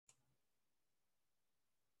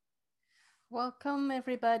Welcome,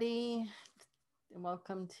 everybody.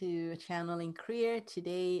 Welcome to Channeling Career.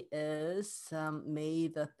 Today is May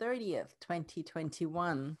the 30th,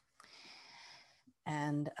 2021.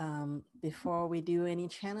 And before we do any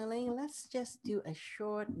channeling, let's just do a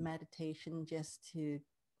short meditation just to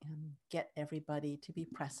get everybody to be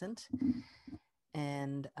present.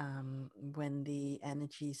 And when the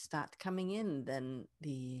energies start coming in, then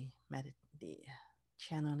the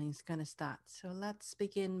channeling is going to start. So let's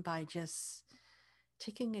begin by just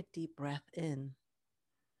taking a deep breath in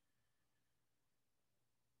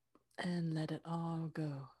and let it all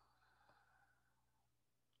go.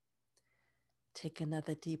 Take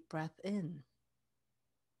another deep breath in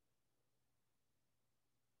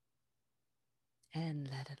and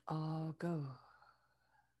let it all go.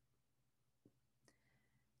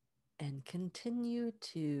 And continue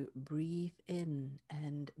to breathe in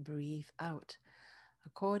and breathe out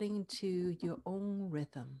according to your own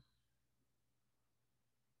rhythm.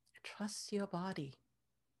 Trust your body.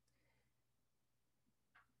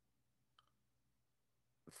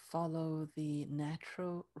 Follow the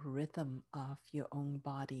natural rhythm of your own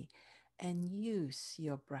body and use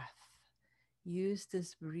your breath. Use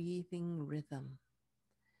this breathing rhythm,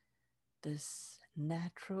 this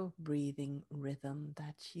natural breathing rhythm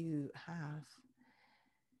that you have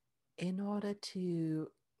in order to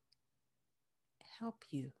help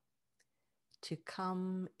you to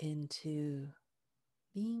come into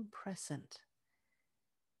being present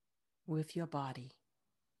with your body.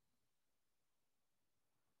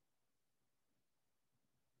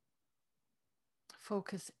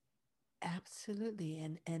 Focus absolutely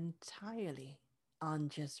and entirely on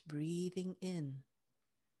just breathing in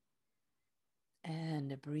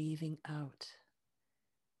and breathing out.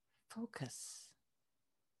 Focus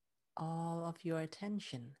all of your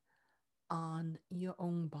attention on your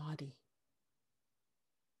own body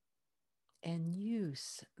and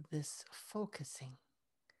use this focusing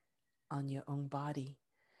on your own body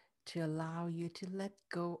to allow you to let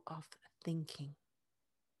go of thinking.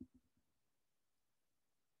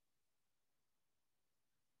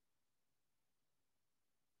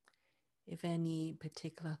 If any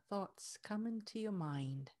particular thoughts come into your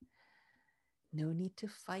mind, no need to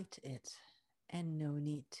fight it and no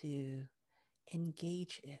need to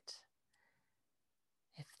engage it.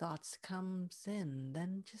 If thoughts comes in,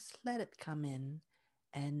 then just let it come in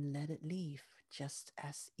and let it leave just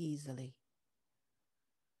as easily.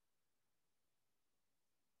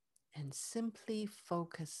 And simply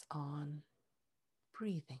focus on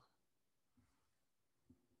breathing.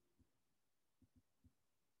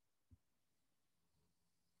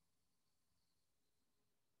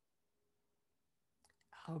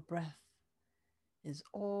 Our breath is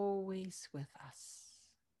always with us.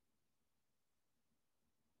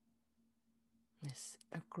 It's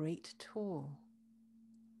a great tool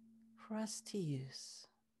for us to use.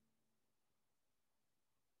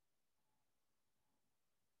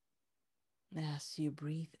 As you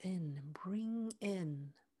breathe in, bring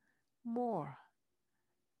in more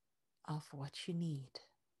of what you need.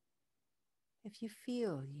 If you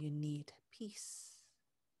feel you need peace,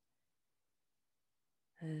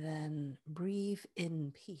 then breathe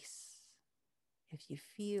in peace. If you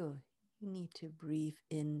feel you need to breathe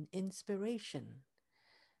in inspiration,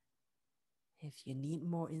 if you need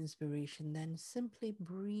more inspiration, then simply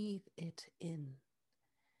breathe it in.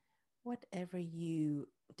 Whatever you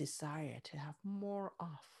desire to have more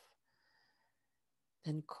of,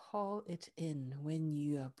 then call it in when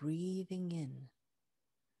you are breathing in.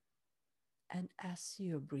 And as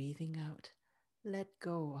you're breathing out, let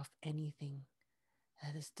go of anything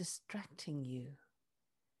that is distracting you.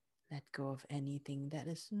 Let go of anything that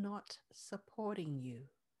is not supporting you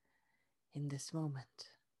in this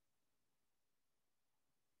moment.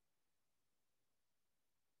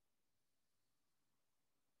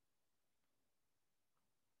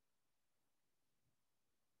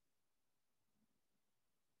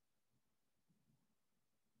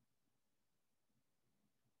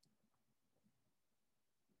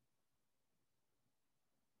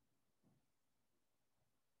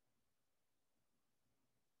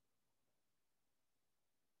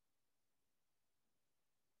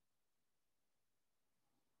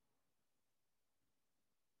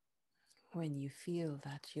 When you feel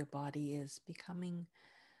that your body is becoming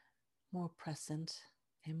more present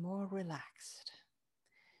and more relaxed,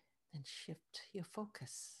 then shift your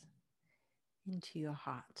focus into your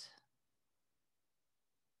heart.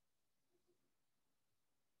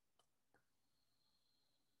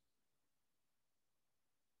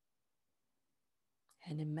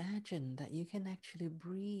 And imagine that you can actually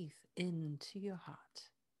breathe into your heart.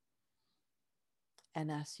 And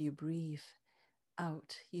as you breathe,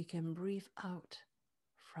 out, you can breathe out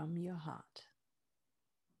from your heart.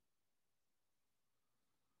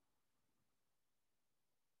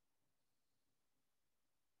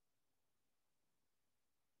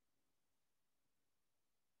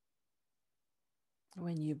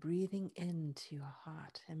 When you're breathing into your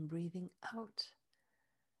heart and breathing out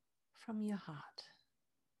from your heart,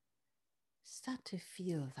 start to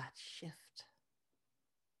feel that shift.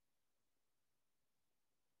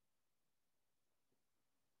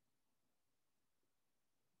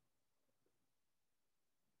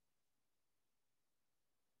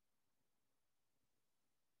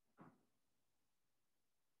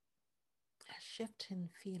 A shift in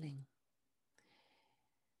feeling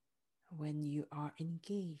when you are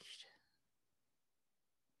engaged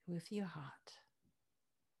with your heart,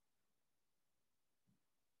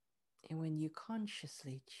 and when you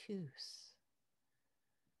consciously choose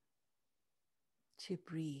to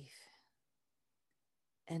breathe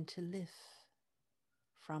and to live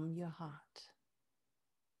from your heart.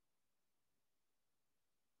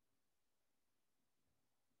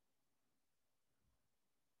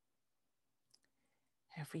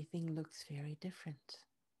 Everything looks very different.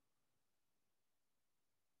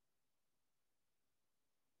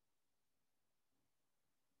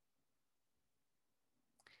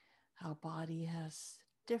 Our body has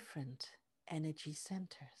different energy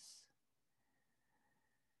centers,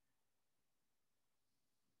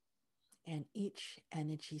 and each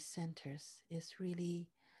energy centers is really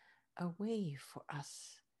a way for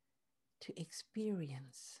us to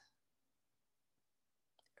experience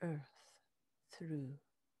earth through.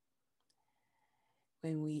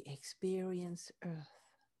 When we experience earth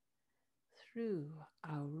through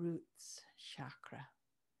our roots chakra,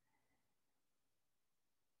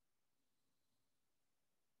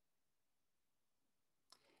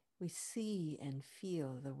 we see and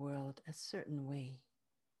feel the world a certain way.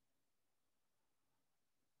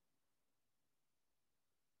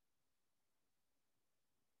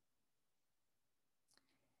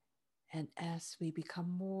 And as we become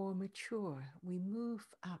more mature, we move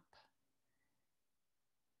up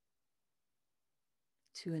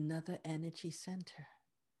to another energy center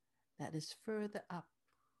that is further up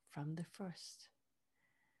from the first,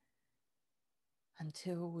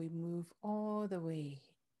 until we move all the way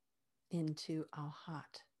into our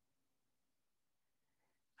heart.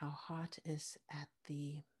 Our heart is at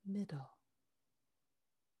the middle.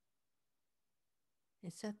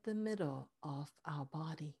 It's at the middle of our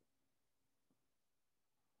body.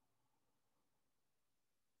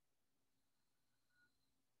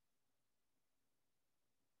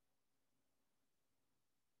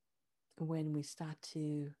 When we start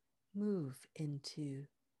to move into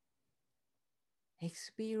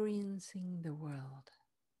experiencing the world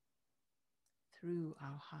through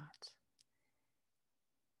our heart,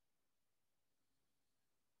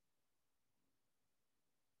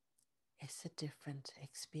 it's a different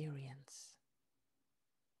experience.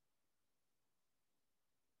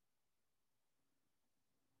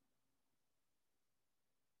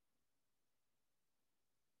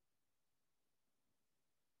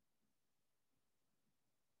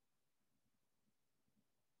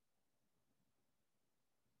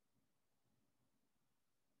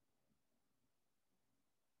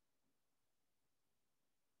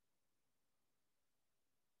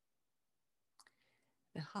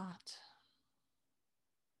 The heart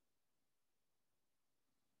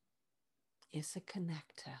is a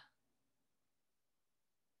connector.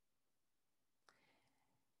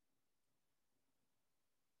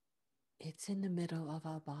 It's in the middle of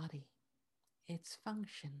our body. Its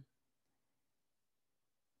function,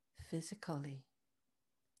 physically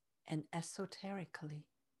and esoterically,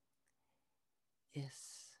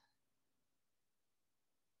 is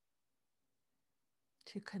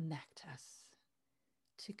to connect us,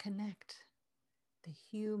 to connect the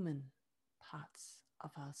human parts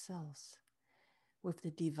of ourselves with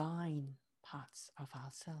the divine parts of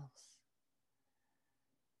ourselves.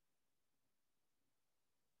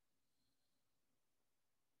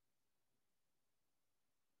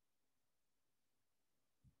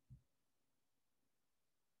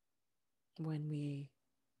 When we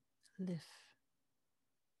live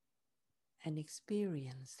and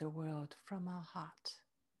experience the world from our heart,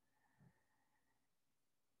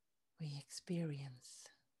 we experience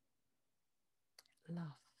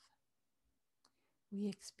love. We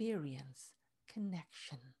experience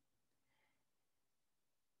connection.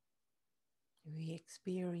 We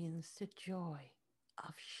experience the joy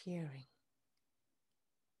of sharing.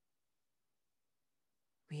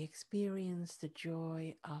 We experience the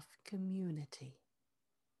joy of community.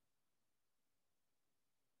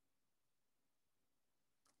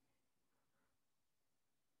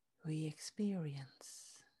 we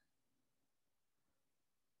experience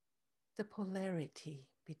the polarity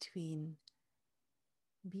between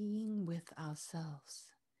being with ourselves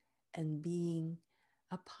and being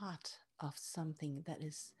a part of something that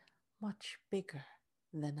is much bigger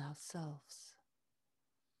than ourselves.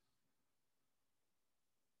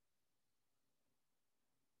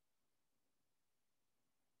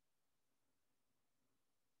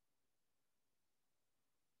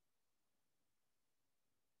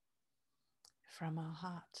 From our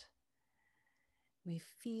heart, we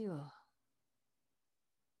feel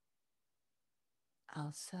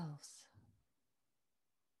ourselves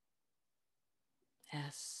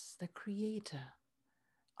as the creator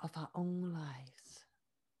of our own lives.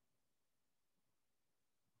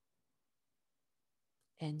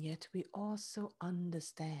 And yet we also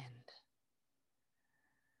understand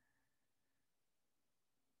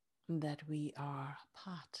that we are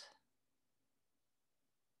part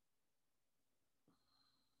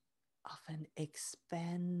of an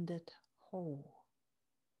expanded whole.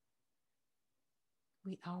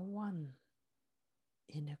 We are one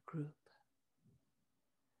in a group.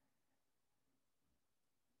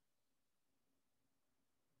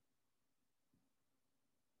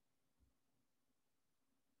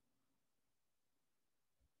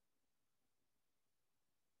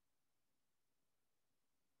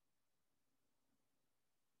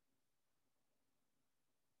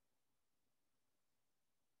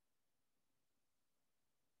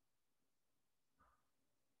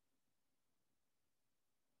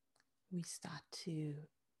 We start to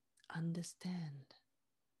understand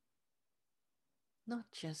not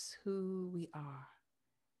just who we are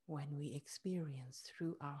when we experience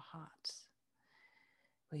through our hearts,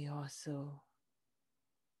 we also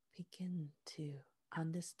begin to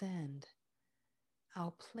understand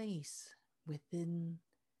our place within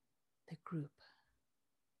the group,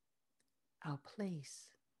 our place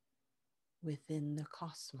within the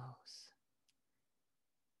cosmos.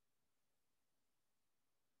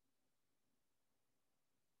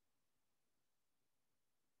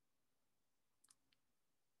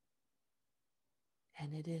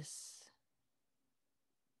 And it is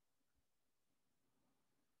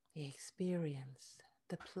the experience,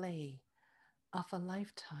 the play of a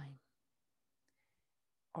lifetime,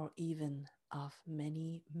 or even of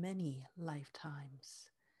many, many lifetimes,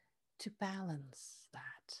 to balance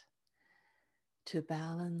that, to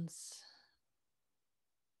balance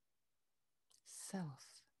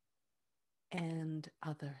self and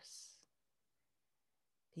others.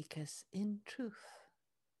 Because in truth,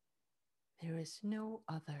 there is no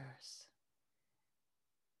others.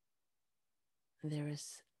 There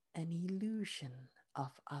is an illusion of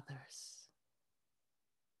others.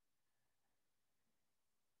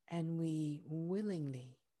 And we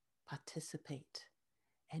willingly participate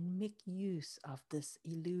and make use of this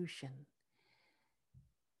illusion,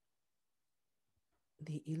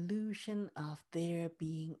 the illusion of there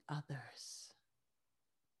being others.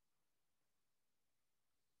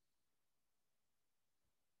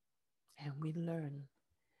 And we learn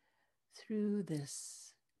through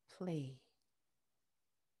this play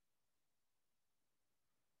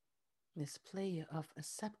of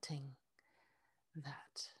accepting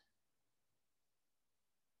that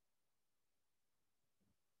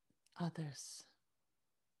others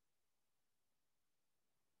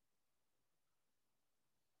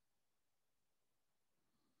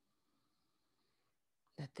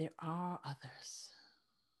that there are others,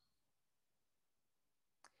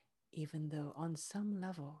 even though on some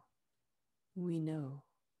level we know,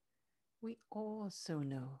 we also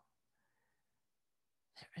know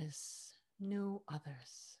there is no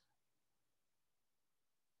others,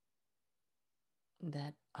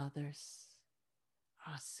 that others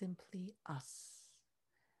are simply us.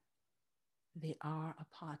 They are a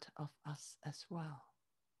part of us as well.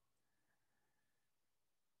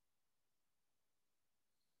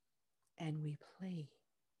 And we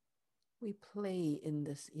play in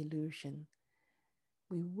this illusion.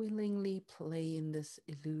 We willingly play in this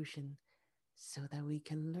illusion so that we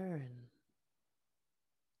can learn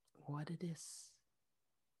what it is.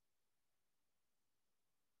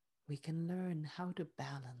 We can learn how to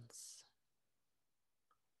balance.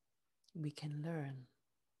 We can learn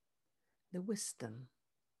the wisdom.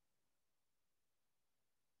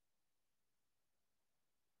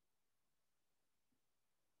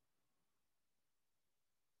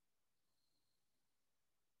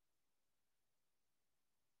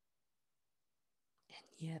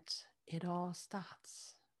 And yet it all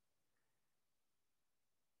starts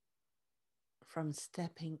from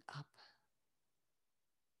stepping up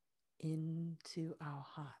into our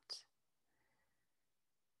heart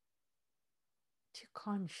to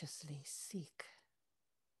consciously seek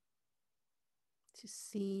to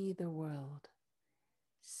see the world,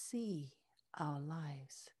 see our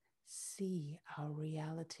lives, see our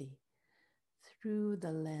reality through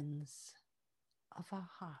the lens of our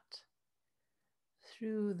heart,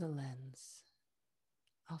 through the lens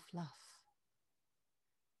of love,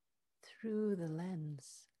 through the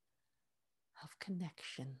lens of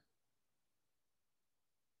connection.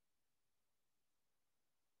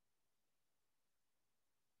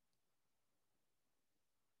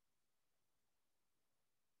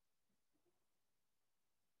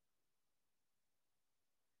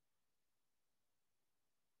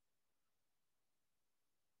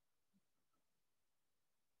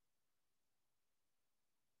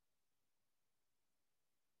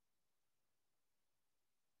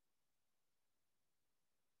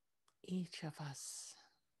 Each of us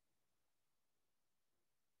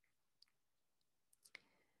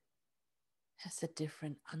has a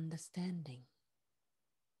different understanding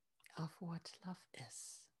of what love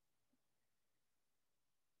is.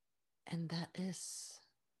 And that is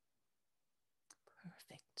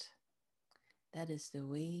perfect. That is the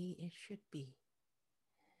way it should be.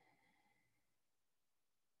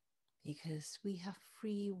 Because we have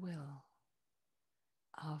free will.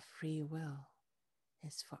 Our free will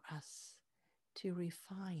is for us to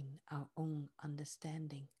refine our own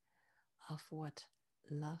understanding of what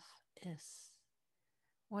love is,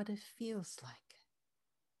 what it feels like.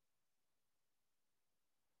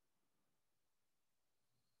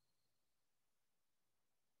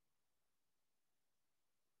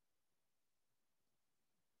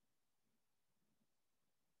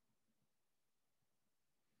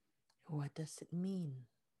 What does it mean?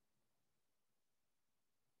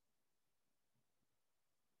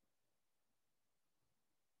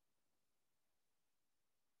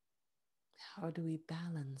 How do we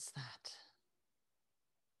balance that?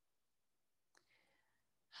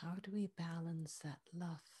 How do we balance that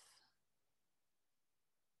love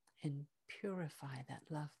and purify that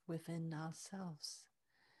love within ourselves?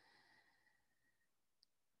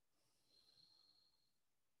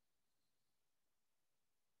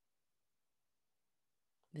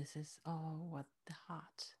 This is all what the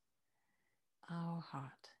heart, our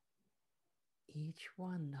heart, each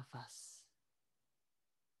one of us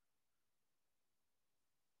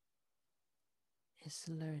is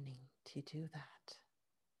learning to do that.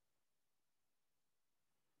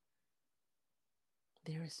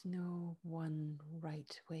 There is no one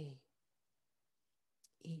right way.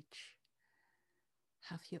 Each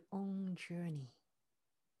have your own journey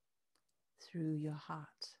through your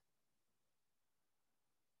heart.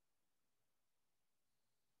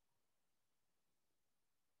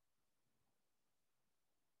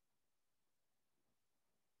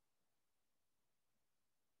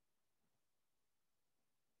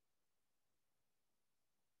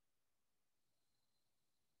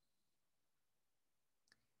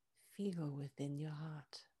 Feel within your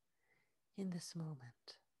heart in this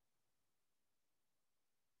moment.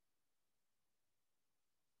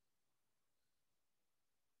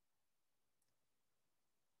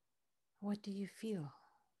 What do you feel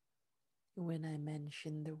when I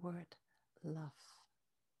mention the word love?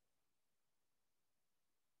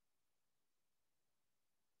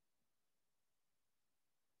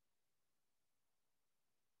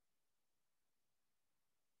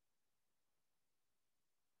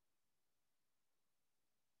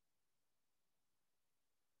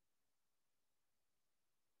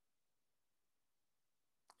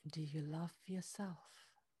 Do you love yourself?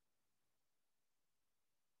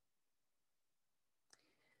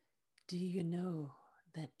 Do you know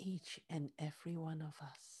that each and every one of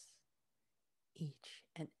us, each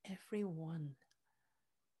and every one,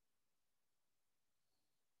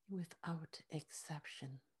 without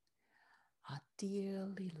exception, are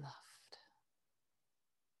dearly loved?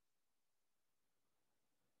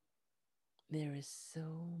 There is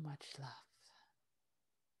so much love.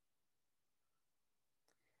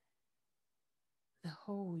 The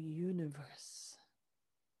whole universe,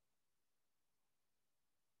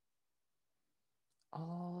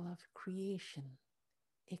 all of creation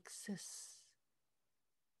exists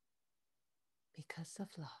because of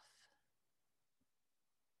love.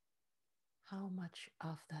 How much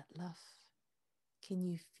of that love can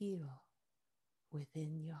you feel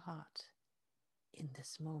within your heart in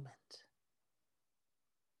this moment?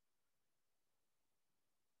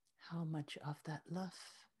 How much of that love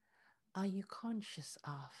are you conscious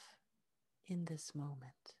of in this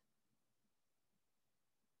moment?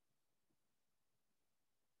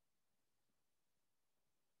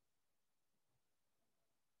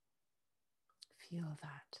 Feel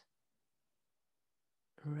that.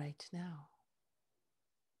 right now.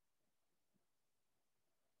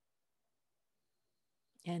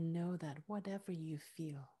 And know that whatever you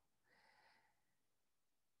feel,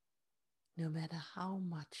 no matter how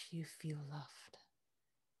much you feel loved,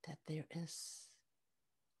 that there is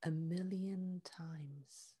a million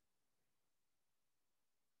times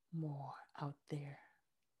more out there.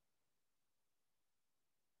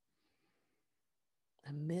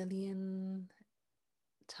 A million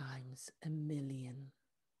times a million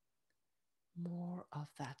more of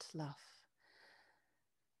that love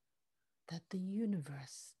that the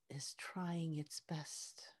universe is trying its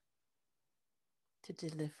best to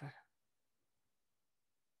deliver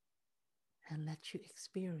and let you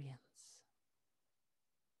experience.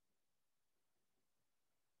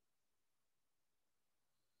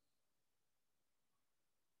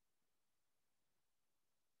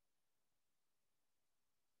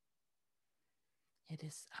 It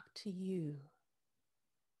is up to you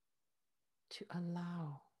to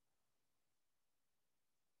allow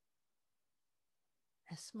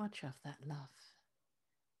as much of that love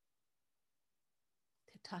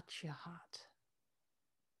to touch your heart.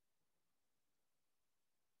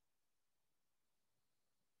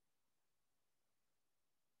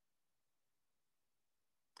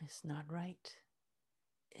 It's not right.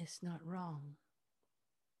 It's not wrong.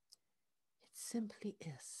 It simply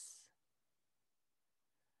is.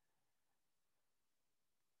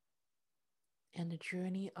 And the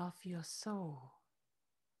journey of your soul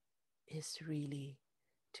is really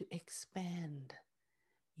to expand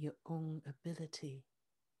your own ability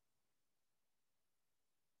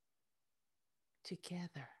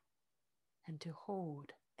together and to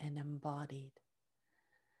hold and embody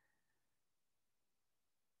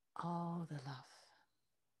all the love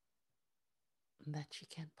that you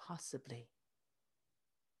can possibly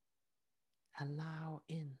allow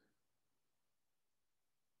in.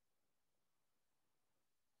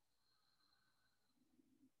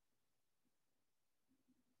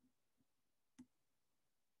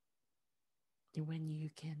 When you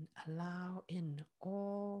can allow in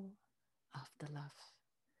all of the love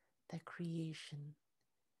that creation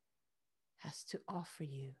has to offer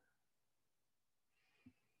you,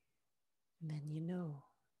 then you know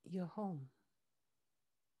you're home.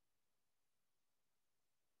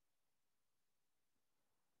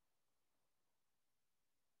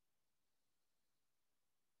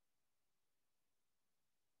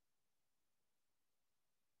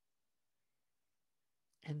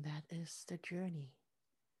 And that is the journey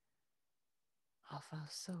of our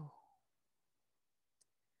soul.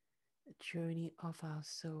 The journey of our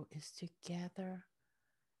soul is to gather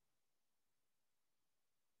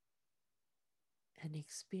and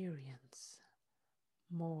experience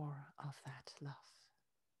more of that love.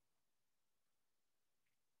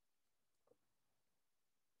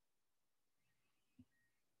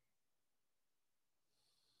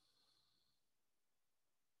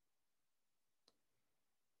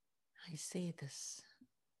 I say this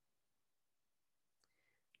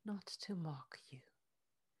not to mock you,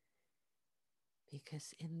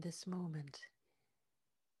 because in this moment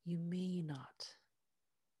you may not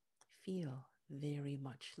feel very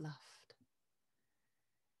much loved.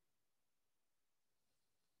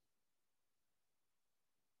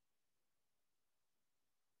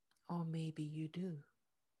 Or maybe you do.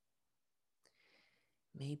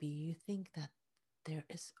 Maybe you think that there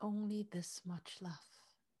is only this much love,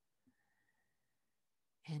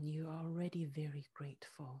 and you're already very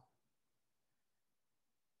grateful.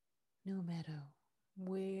 No matter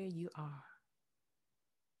where you are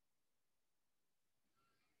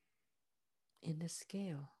in the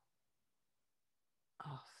scale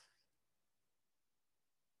of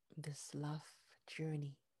this love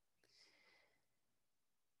journey,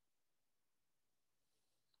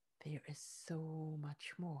 there is so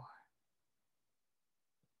much more.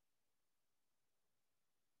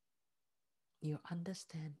 Your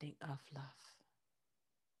understanding of love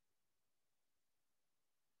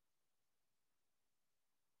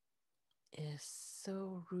is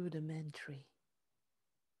so rudimentary.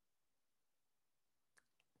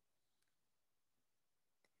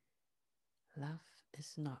 Love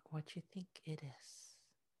is not what you think it is.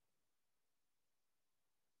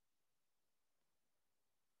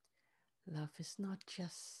 Love is not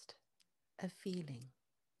just a feeling.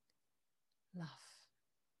 Love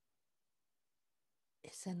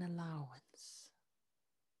is an allowance.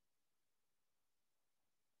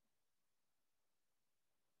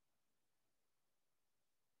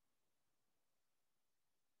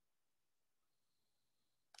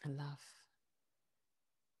 Love,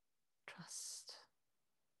 trust,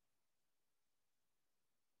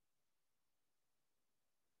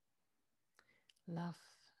 Love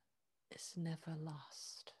is never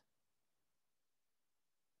lost.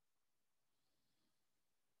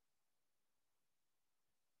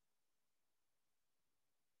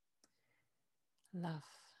 Love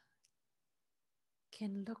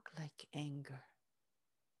can look like anger,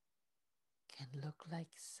 can look like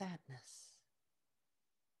sadness,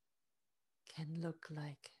 can look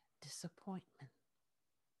like disappointment.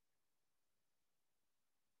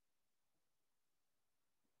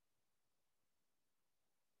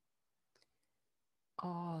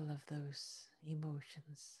 All of those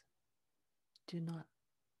emotions do not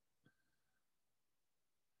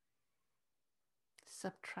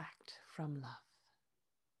subtract from love.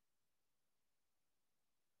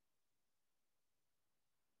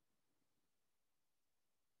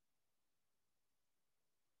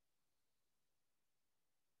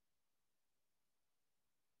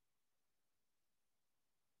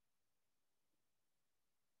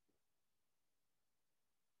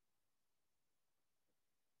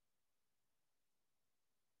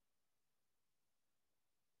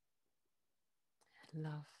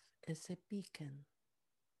 Love is a beacon,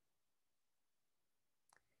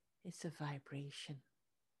 it's a vibration,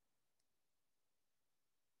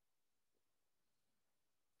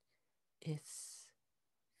 it's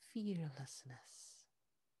fearlessness.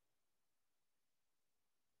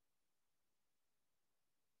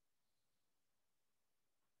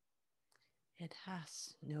 It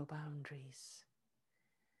has no boundaries.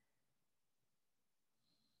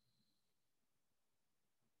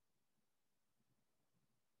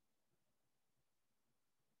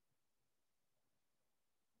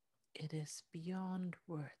 It is beyond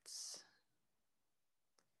words.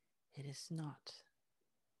 It is not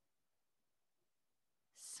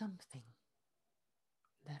something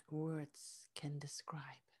that words can describe.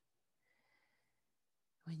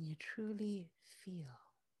 When you truly feel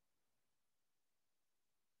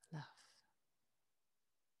love,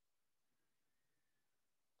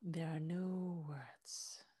 there are no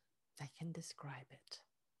words that can describe it.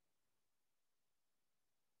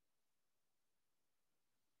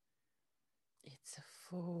 It's a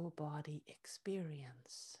full body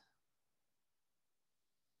experience.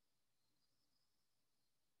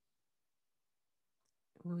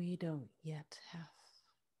 We don't yet have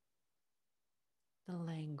the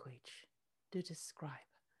language to describe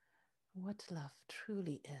what love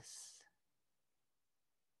truly is.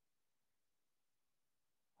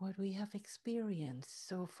 What we have experienced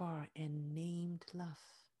so far and named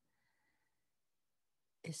love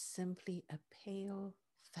is simply a pale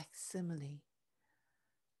facsimile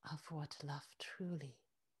of what love truly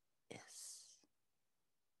is.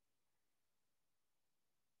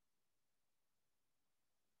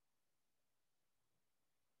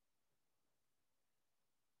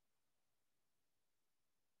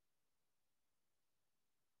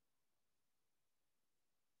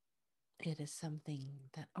 It is something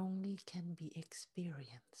that only can be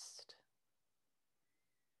experienced,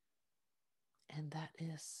 and that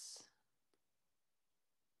is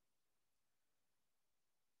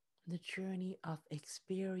the journey of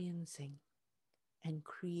experiencing and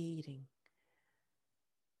creating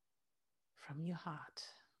from your heart.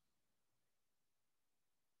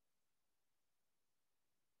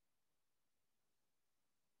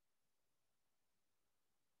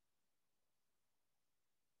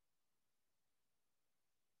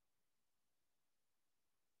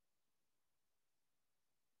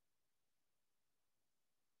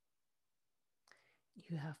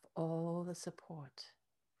 You have all the support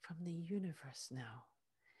from the universe now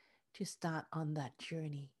to start on that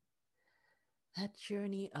journey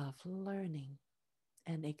of learning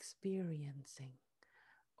and experiencing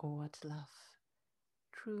what love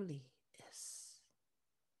truly is.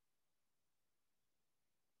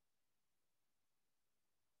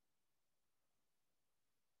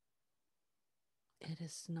 It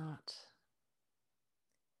is not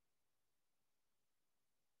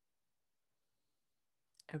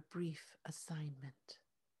a brief assignment.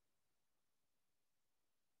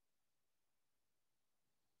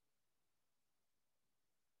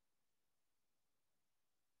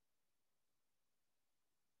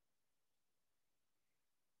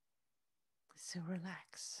 So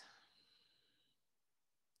relax.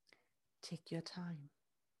 Take your time.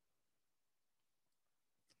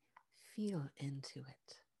 Feel into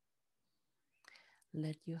it.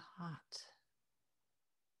 Let your heart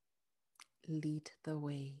lead the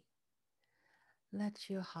way. Let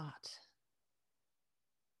your heart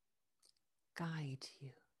guide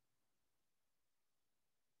you.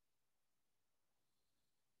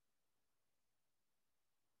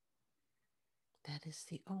 That is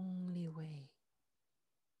the only way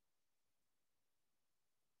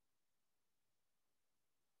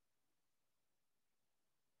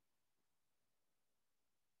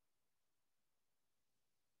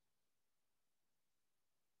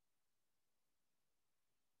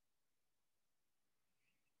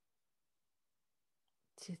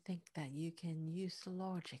to think that you can use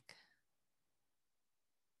logic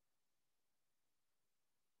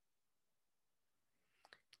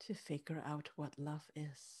to figure out what love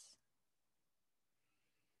is.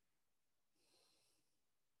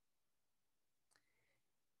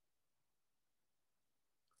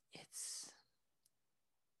 It's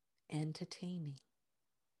entertaining.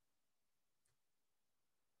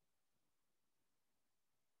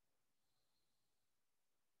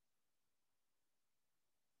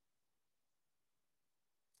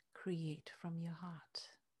 Create from your heart.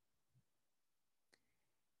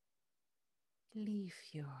 Leave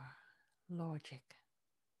your logic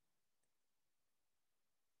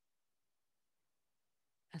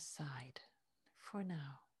aside for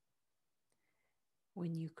now.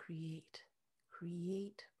 When you create,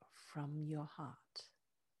 create from your heart.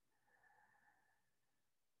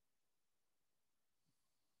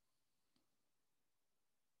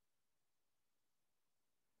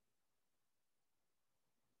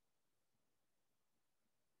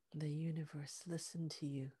 The universe listens to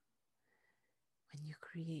you when you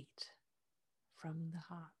create from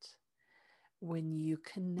the heart, when you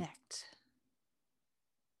connect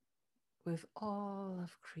with all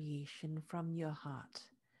of creation from your heart.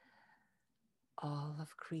 All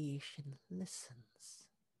of creation listens.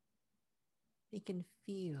 They can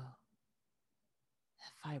feel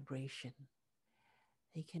the vibration.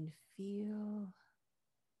 They can feel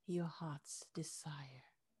your heart's desire.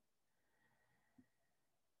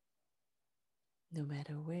 No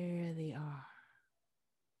matter where they are,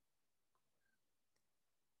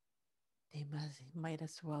 they might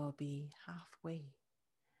as well be halfway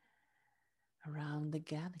around the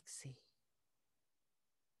galaxy.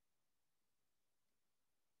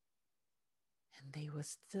 And they will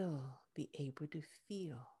still be able to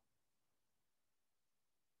feel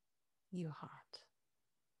your heart.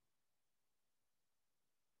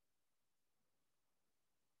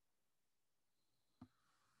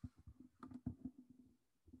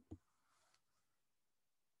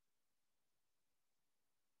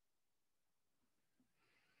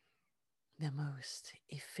 The most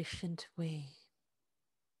efficient way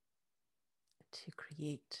to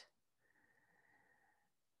create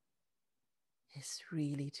is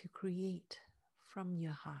really to create from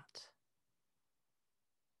your heart.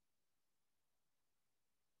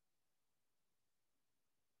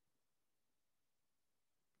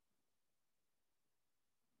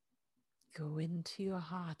 Go into your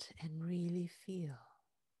heart and really feel.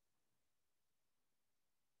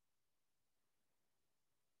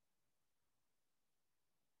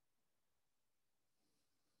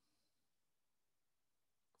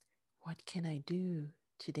 What can I do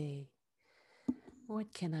today?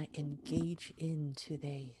 What can I engage in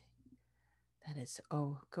today that is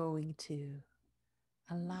going to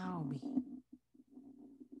allow me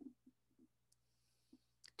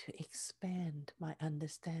to expand my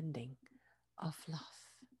understanding of love?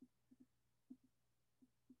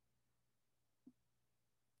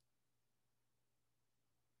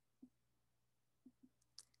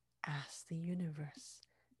 Ask the universe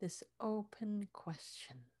this open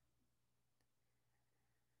question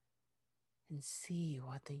and see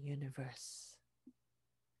what the universe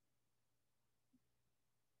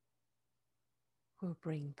will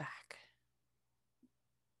bring back.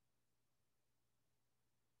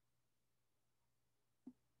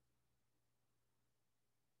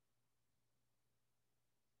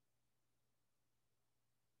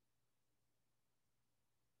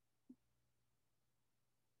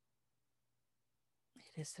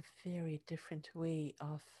 It is a very different way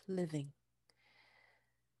of living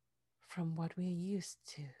from what we're used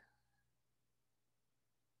to.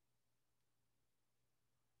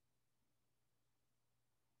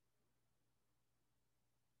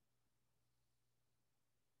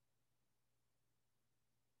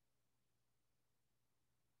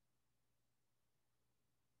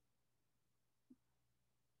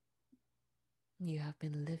 You have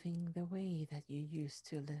been living the way that you used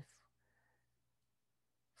to live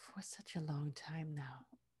for such a long time now.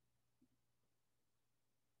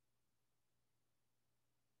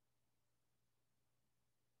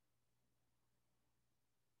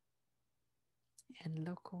 And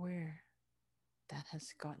look where that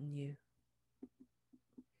has gotten you.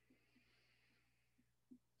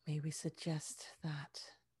 May we suggest that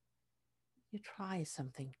you try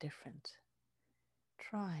something different.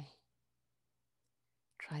 Try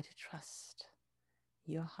to trust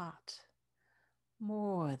your heart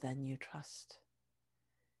more than you trust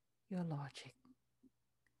your logic,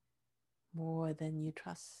 more than you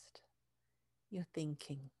trust your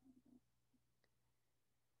thinking.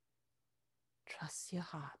 Trust your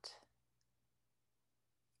heart.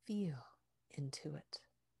 feel into it.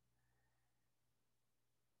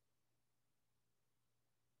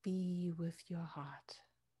 Be with your heart.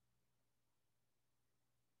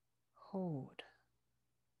 Hold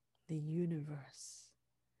the universe.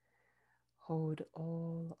 Hold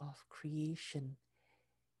all of creation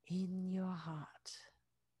in your heart.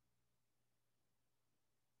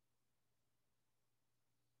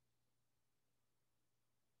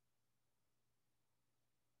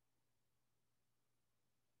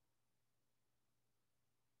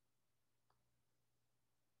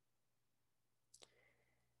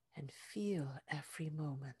 And feel every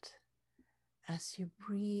moment as you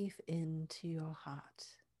breathe into your heart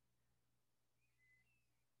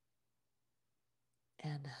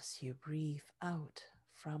and as you breathe out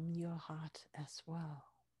from your heart as well.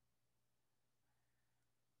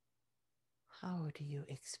 How do you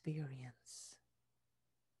experience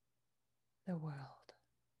the world?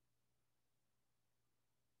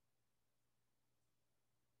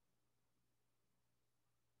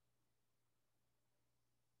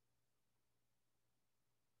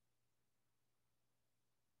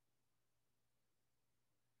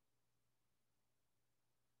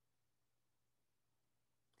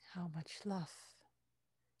 How much love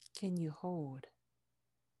can you hold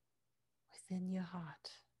within your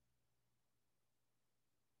heart?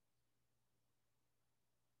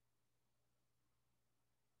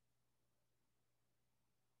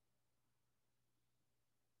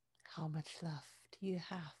 How much love do you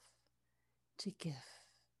have to give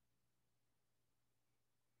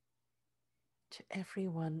to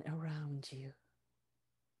everyone around you,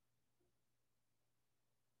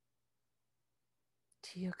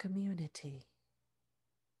 to your community,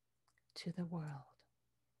 to the world,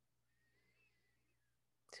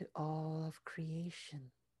 to all of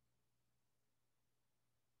creation?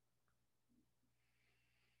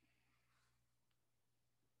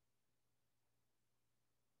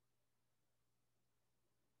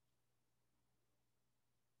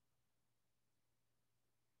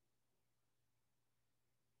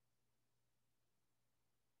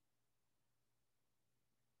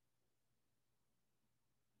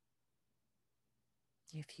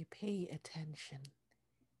 If you pay attention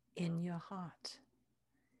in your heart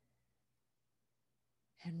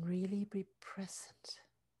and really be present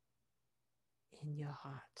in your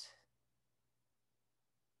heart,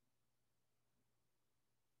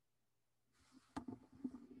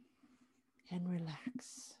 and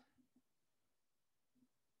relax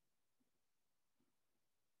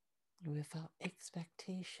without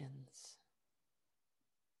expectations,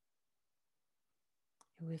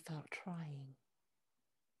 without trying.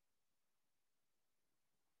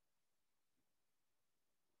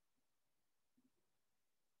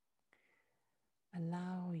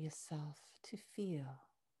 Allow yourself to feel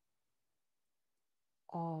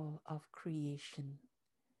all of creation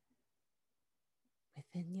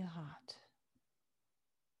within your heart.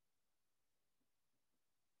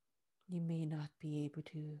 You may not be able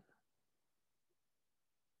to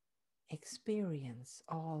experience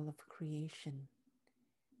all of creation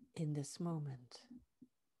in this moment,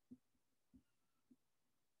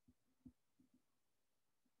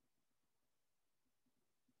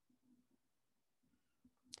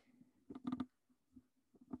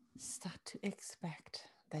 start to expect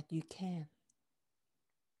that you can,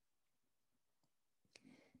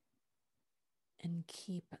 and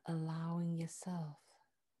keep allowing yourself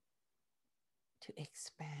to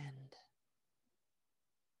expand.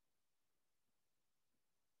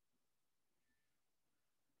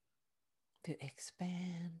 To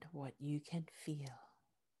expand what you can feel.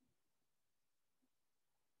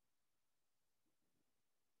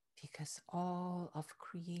 Because all of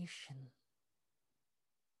creation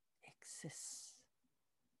exists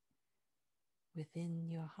within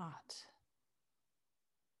your heart.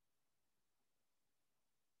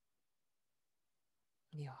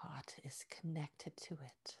 Your heart is connected to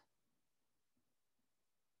it.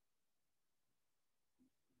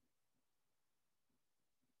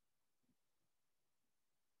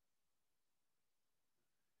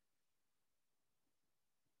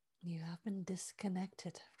 You have been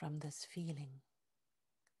disconnected from this feeling.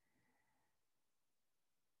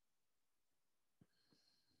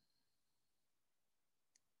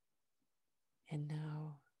 And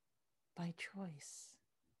now, by choice,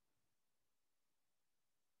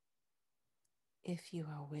 if you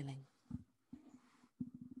are willing,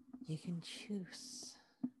 you can choose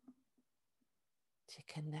to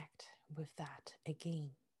connect with that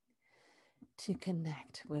again, to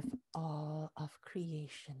connect with all of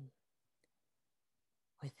creation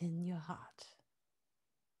within your heart.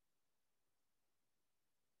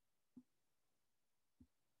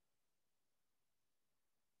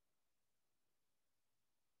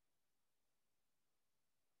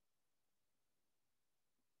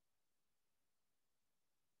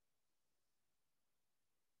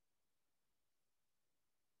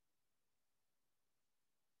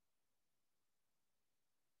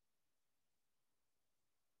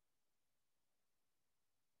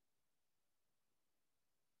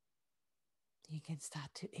 You can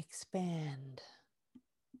start to expand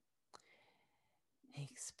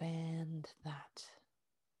that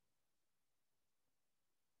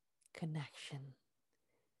connection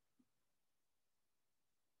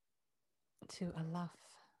to a love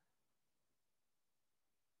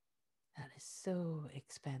that is so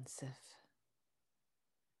expansive.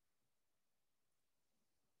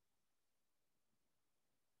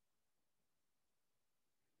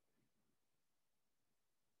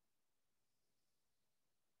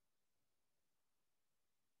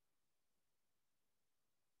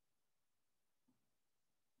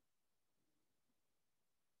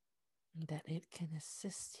 That it can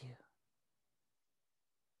assist you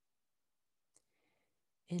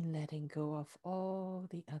in letting go of all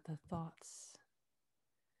the other thoughts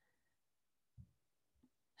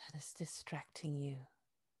that is distracting you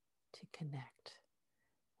to connect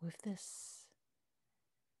with this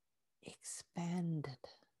expanded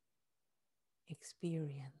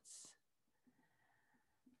experience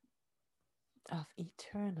of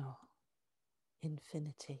eternal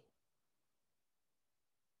infinity.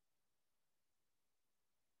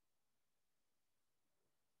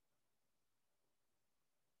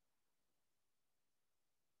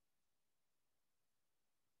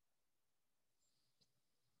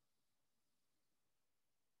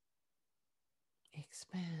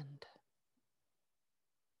 Expand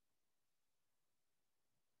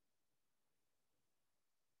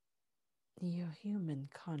your human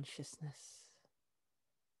consciousness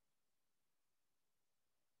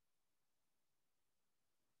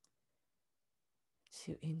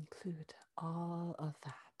to include all of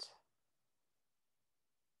that.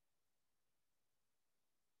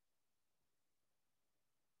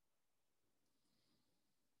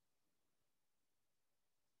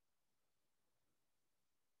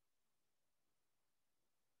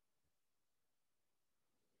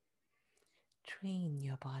 Train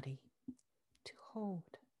your body to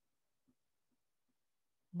hold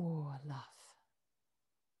more love.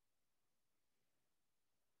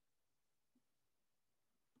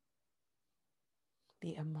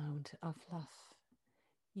 The amount of love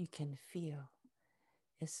you can feel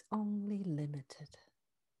is only limited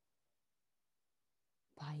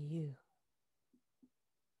by you.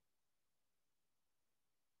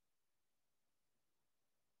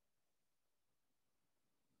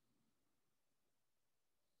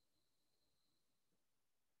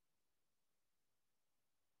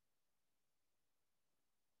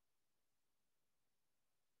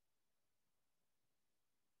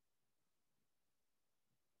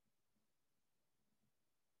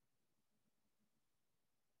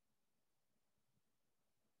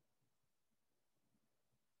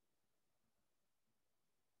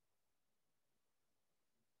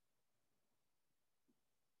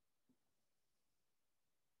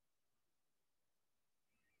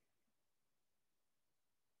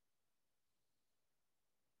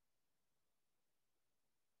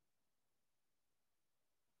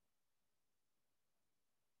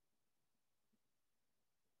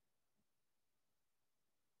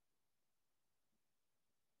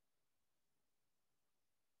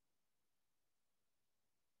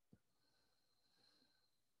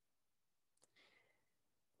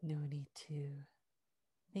 No need to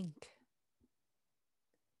think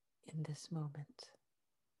in this moment.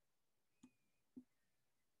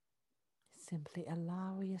 Simply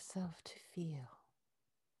allow yourself to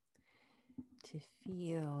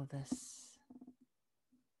feel this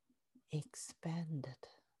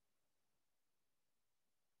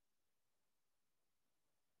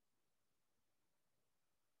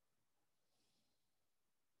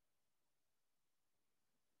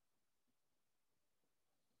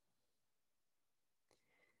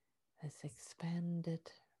expanded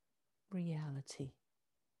reality.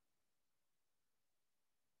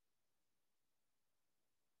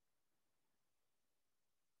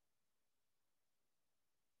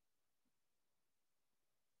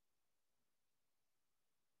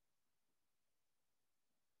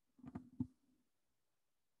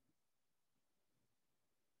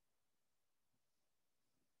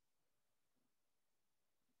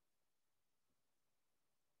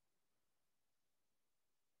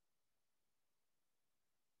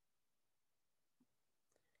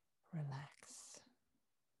 Relax.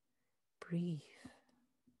 Breathe.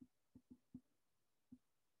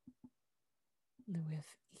 With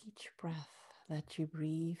each breath that you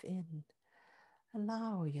breathe in,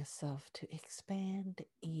 allow yourself to expand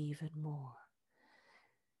even more,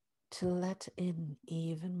 to let in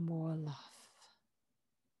even more love,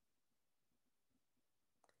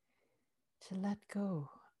 to let go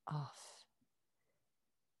of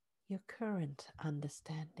your current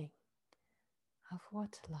understanding of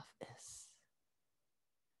what love is.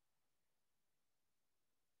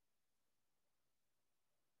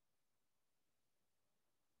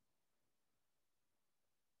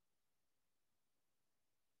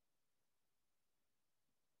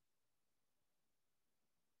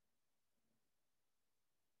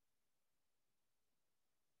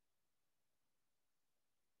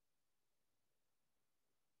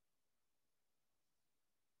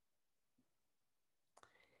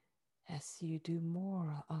 As you do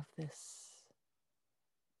more of this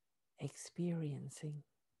experiencing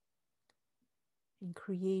and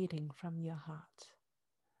creating from your heart,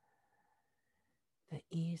 the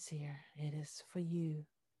easier it is for you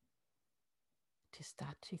to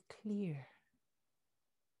start to clear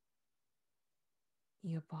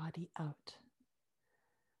your body out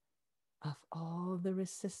of all the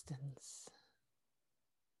resistance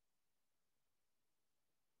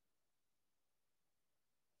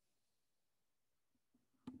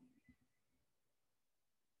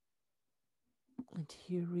until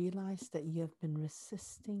you realize that you have been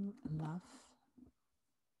resisting love.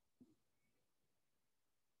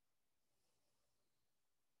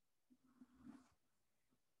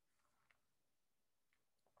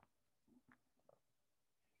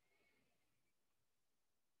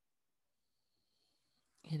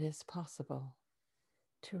 It is possible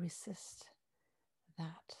to resist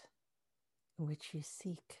that which you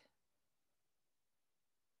seek.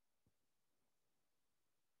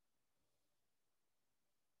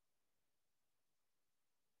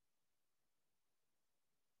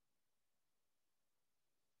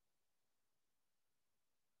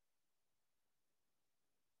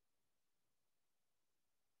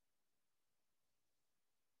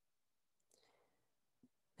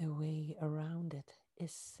 The way around it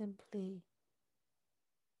is simply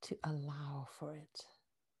to allow for it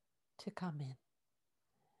to come in.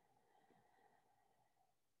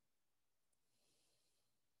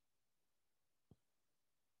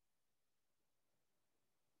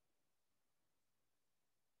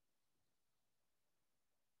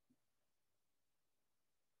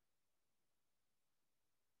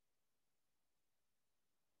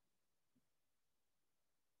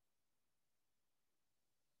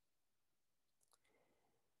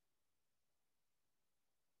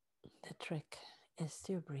 The trick is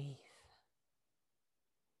to breathe.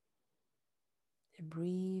 To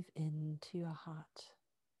breathe into your heart.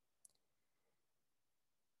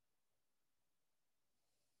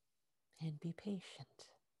 And be patient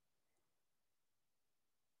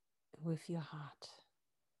with your heart.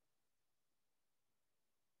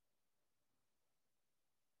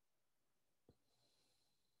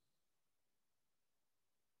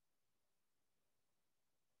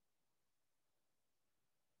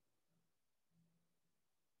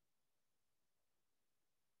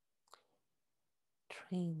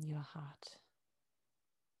 Train your heart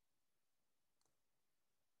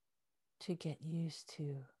to get used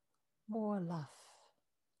to more love,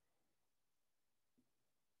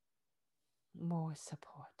 more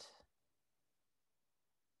support,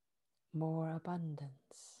 more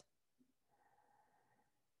abundance,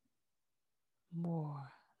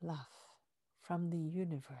 more love from the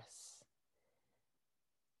universe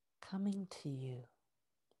coming to you,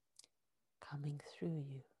 coming through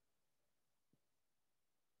you.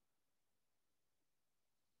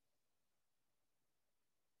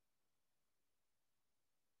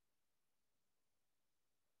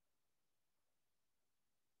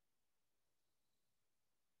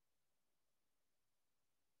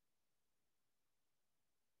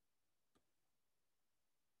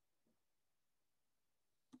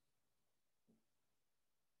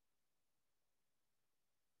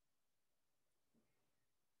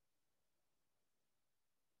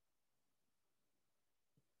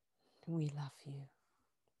 We love you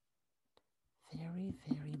very,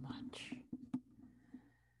 very much.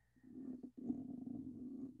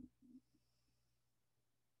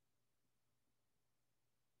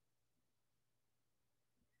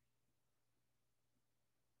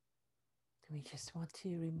 We just want to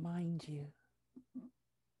remind you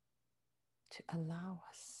to allow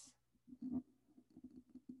us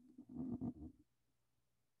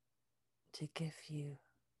to give you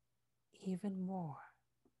even more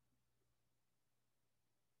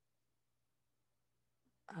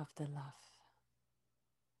of the love.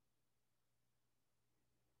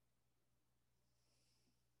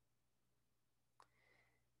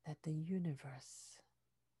 That the universe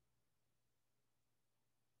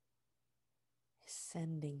is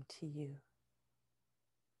sending to you,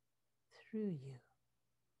 through you,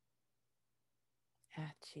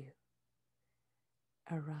 at you,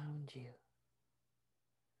 around you.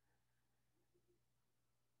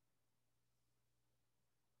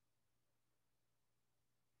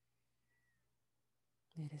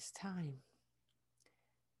 it is time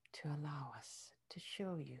to allow us to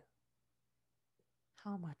show you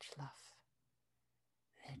how much love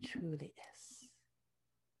there truly is.